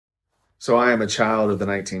So I am a child of the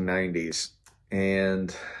 1990s,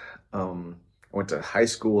 and I went to high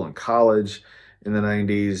school and college in the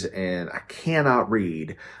 90s, and I cannot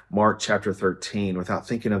read Mark chapter 13 without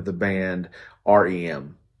thinking of the band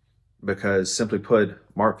REM, because simply put,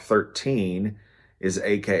 Mark 13 is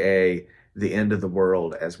a.k.a. the end of the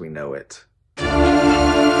world as we know it.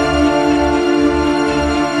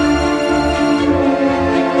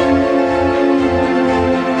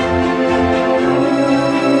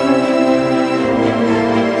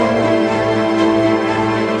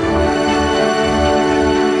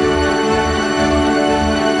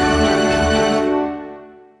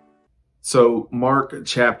 So, Mark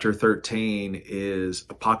chapter 13 is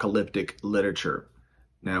apocalyptic literature.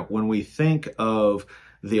 Now, when we think of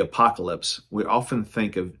the apocalypse, we often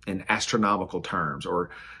think of in astronomical terms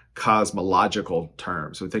or cosmological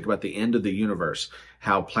terms. We think about the end of the universe,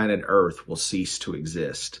 how planet Earth will cease to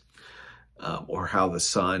exist, or how the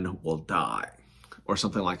sun will die, or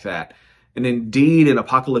something like that. And indeed, in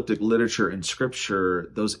apocalyptic literature and scripture,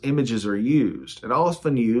 those images are used, and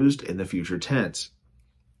often used in the future tense.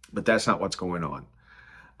 But that's not what's going on.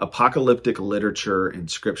 Apocalyptic literature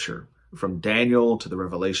and scripture, from Daniel to the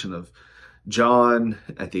revelation of John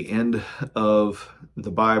at the end of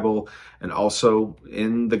the Bible, and also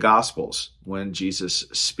in the Gospels when Jesus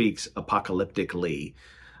speaks apocalyptically,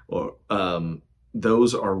 or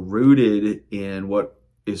those are rooted in what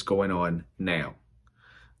is going on now.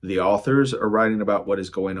 The authors are writing about what is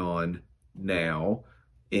going on now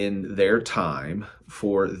in their time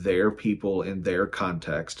for their people, in their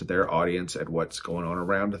context, their audience, and what's going on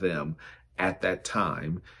around them at that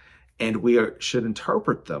time. And we should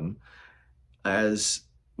interpret them as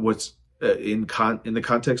what's in the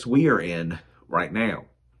context we are in right now.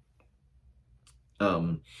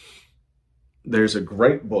 There's a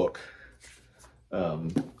great book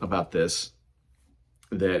about this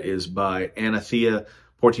that is by Anathea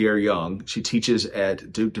Portier-Young. She teaches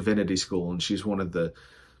at Duke Divinity School, and she's one of the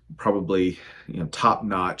probably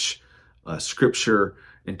top-notch scripture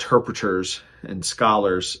interpreters and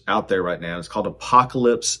scholars out there right now. It's called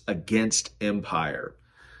Apocalypse Against Empire,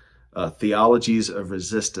 Theologies of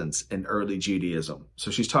Resistance in Early Judaism.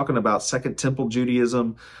 So she's talking about Second Temple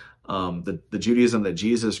Judaism, the Judaism that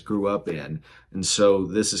Jesus grew up in. And so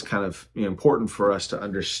this is kind of important for us to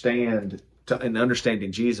understand. In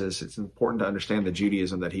understanding Jesus, it's important to understand the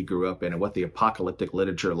Judaism that he grew up in and what the apocalyptic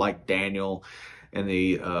literature like Daniel and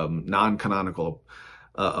the non-canonical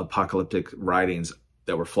apocalyptic writings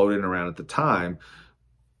that were floating around at the time,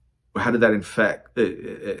 how did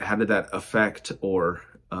that affect or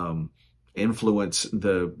influence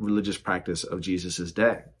the religious practice of Jesus's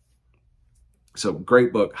day? So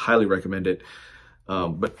great book, highly recommend it.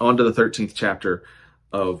 But on to the 13th chapter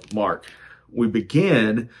of Mark. We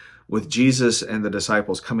begin with Jesus and the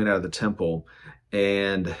disciples coming out of the temple,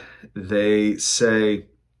 and they say,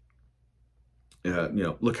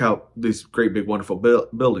 look how these great, big, wonderful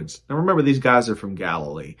buildings. Now remember, these guys are from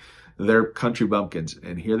Galilee. They're country bumpkins,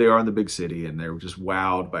 and here they are in the big city, and they're just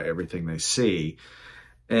wowed by everything they see.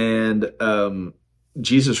 And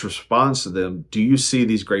Jesus responds to them, "Do you see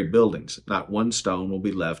these great buildings? Not one stone will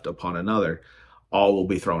be left upon another. All will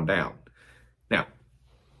be thrown down." Now,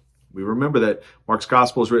 we remember that Mark's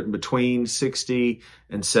gospel is written between 60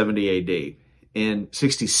 and 70 AD. In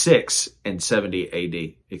 66 and 70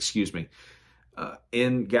 AD,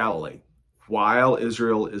 in Galilee, while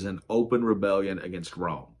Israel is in open rebellion against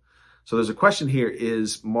Rome. So there's a question here: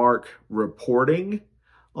 is Mark reporting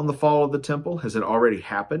on the fall of the temple? Has it already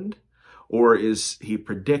happened? Or is he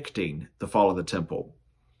predicting the fall of the temple?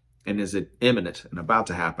 And is it imminent and about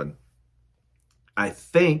to happen? I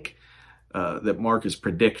think that Mark is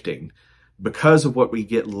predicting, because of what we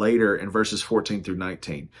get later in verses 14 through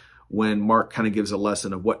 19, when Mark kind of gives a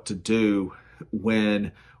lesson of what to do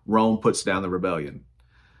when Rome puts down the rebellion.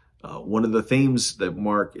 One of the themes that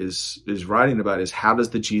Mark is writing about is, how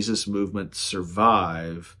does the Jesus movement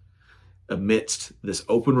survive amidst this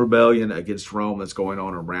open rebellion against Rome that's going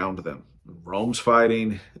on around them? Rome's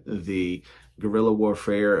fighting, the guerrilla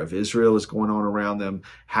warfare of Israel is going on around them.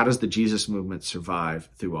 How does the Jesus movement survive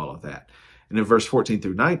through all of that? And in verse 14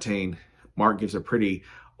 through 19, Mark gives a pretty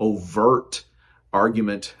overt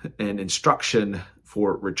argument and instruction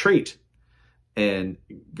for retreat and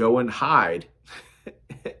go and hide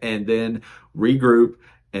and then regroup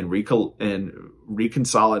and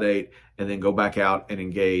reconsolidate and then go back out and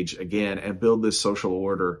engage again and build this social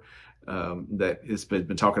order that has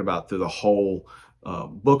been talking about through the whole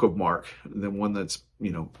book of Mark, the one that's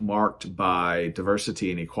marked by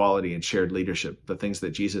diversity and equality and shared leadership, the things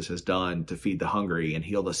that Jesus has done to feed the hungry and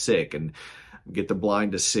heal the sick and get the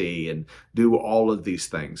blind to see and do all of these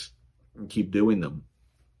things. and keep doing them.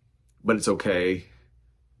 But it's okay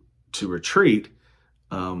to retreat.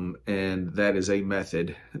 And that is a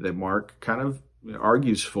method that Mark kind of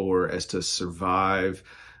argues for as to survive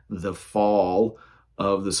the fall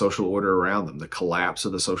of the social order around them, the collapse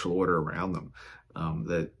of the social order around them,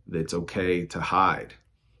 that it's okay to hide,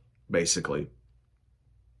 basically.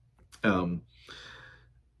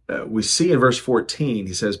 We see in verse 14,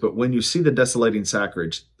 he says, "But when you see the desolating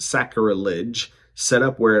sacrilege set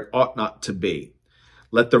up where it ought not to be,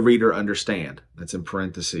 let the reader understand." That's in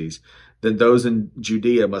parentheses. "Then those in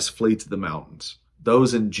Judea must flee to the mountains."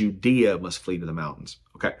 Those in Judea must flee to the mountains.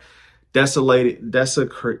 Okay. Desolating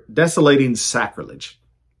sacrilege.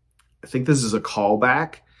 I think this is a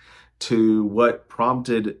callback to what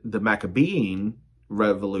prompted the Maccabean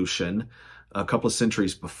revolution a couple of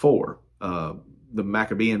centuries before. The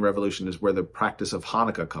Maccabean revolution is where the practice of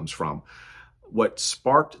Hanukkah comes from. What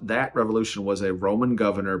sparked that revolution was a Roman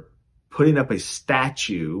governor putting up a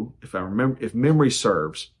statue, if memory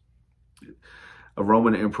serves. A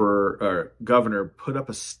Roman emperor or governor put up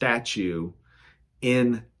a statue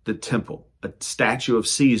in the temple, a statue of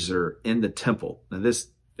Caesar in the temple. Now this,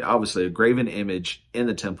 obviously a graven image in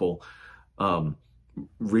the temple,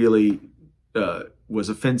 really was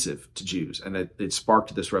offensive to Jews, and it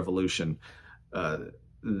sparked this revolution, and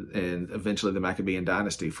eventually the Maccabean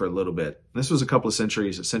dynasty for a little bit. This was a couple of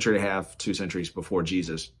centuries, a century and a half, 2 centuries before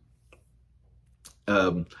Jesus.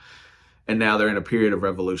 And now they're in a period of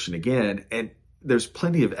revolution again, and there's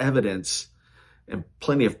plenty of evidence and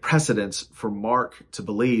plenty of precedence for Mark to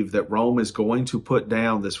believe that Rome is going to put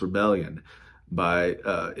down this rebellion by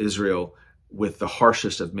Israel with the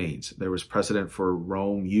harshest of means. There was precedent for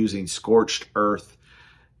Rome using scorched earth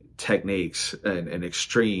techniques and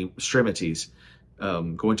extremities,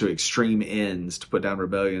 going to extreme ends to put down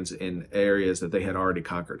rebellions in areas that they had already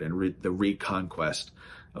conquered, and the reconquest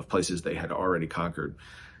of places they had already conquered.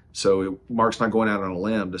 So Mark's not going out on a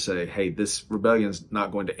limb to say, hey, this rebellion's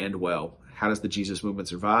not going to end well. How does the Jesus movement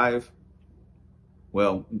survive?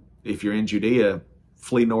 Well, if you're in Judea,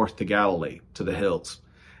 flee north to Galilee, to the hills,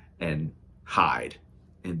 and hide.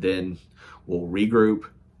 And then we'll regroup.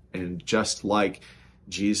 And just like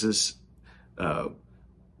Jesus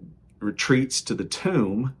retreats to the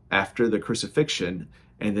tomb after the crucifixion,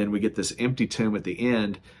 and then we get this empty tomb at the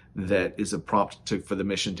end that is a prompt for the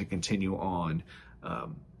mission to continue on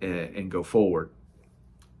and go forward.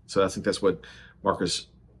 So I think that's what Mark is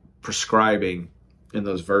prescribing in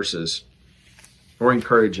those verses, or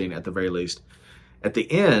encouraging at the very least. At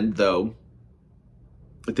the end, though,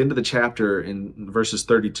 at the end of the chapter in verses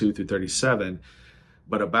 32 through 37,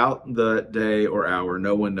 "But about the day or hour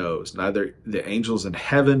no one knows, neither the angels in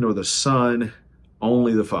heaven nor the Son,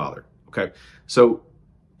 only the Father." Okay, so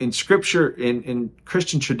in Scripture, in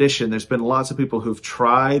Christian tradition, there's been lots of people who've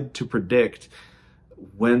tried to predict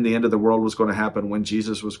when the end of the world was going to happen, when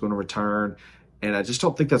Jesus was going to return, and I just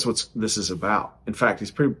don't think that's what this is about. In fact,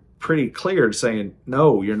 he's pretty clear saying,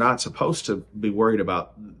 no, you're not supposed to be worried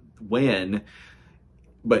about when,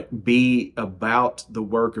 but be about the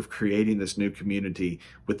work of creating this new community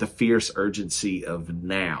with the fierce urgency of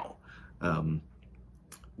now.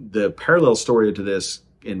 The parallel story to this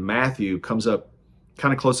in Matthew comes up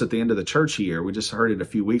kind of close at the end of the church year. We just heard it a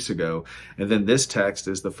few weeks ago. And then this text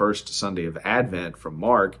is the first Sunday of Advent from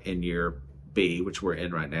Mark in year B, which we're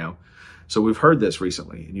in right now. So we've heard this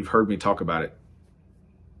recently, and you've heard me talk about it.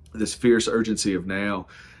 This fierce urgency of now.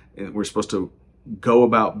 And we're supposed to go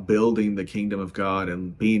about building the kingdom of God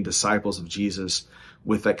and being disciples of Jesus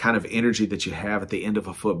with that kind of energy that you have at the end of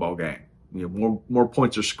a football game. You know, more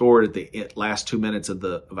points are scored at the last 2 minutes of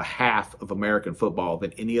a half of American football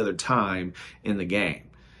than any other time in the game.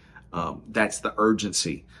 That's the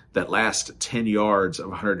urgency. That last 10 yards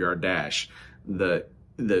of a 100-yard dash, the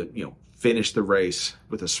finish the race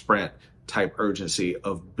with a sprint type urgency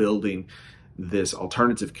of building this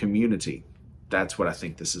alternative community. That's what I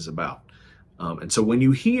think this is about. And so when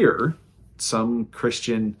you hear some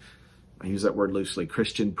Christian, I use that word loosely,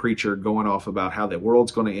 Christian preacher going off about how the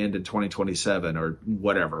world's going to end in 2027 or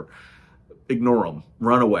whatever, ignore them,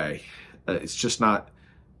 run away. It's just not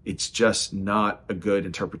a good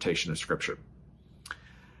interpretation of Scripture.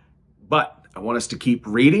 But I want us to keep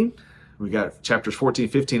reading. We got chapters 14,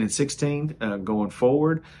 15, and 16 going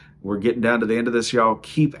forward. We're getting down to the end of this, y'all.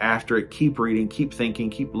 Keep after it. Keep reading. Keep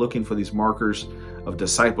thinking. Keep looking for these markers of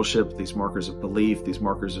discipleship, these markers of belief, these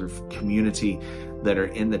markers of community that are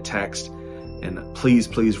in the text. And please,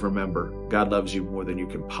 please remember, God loves you more than you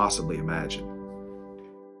can possibly imagine.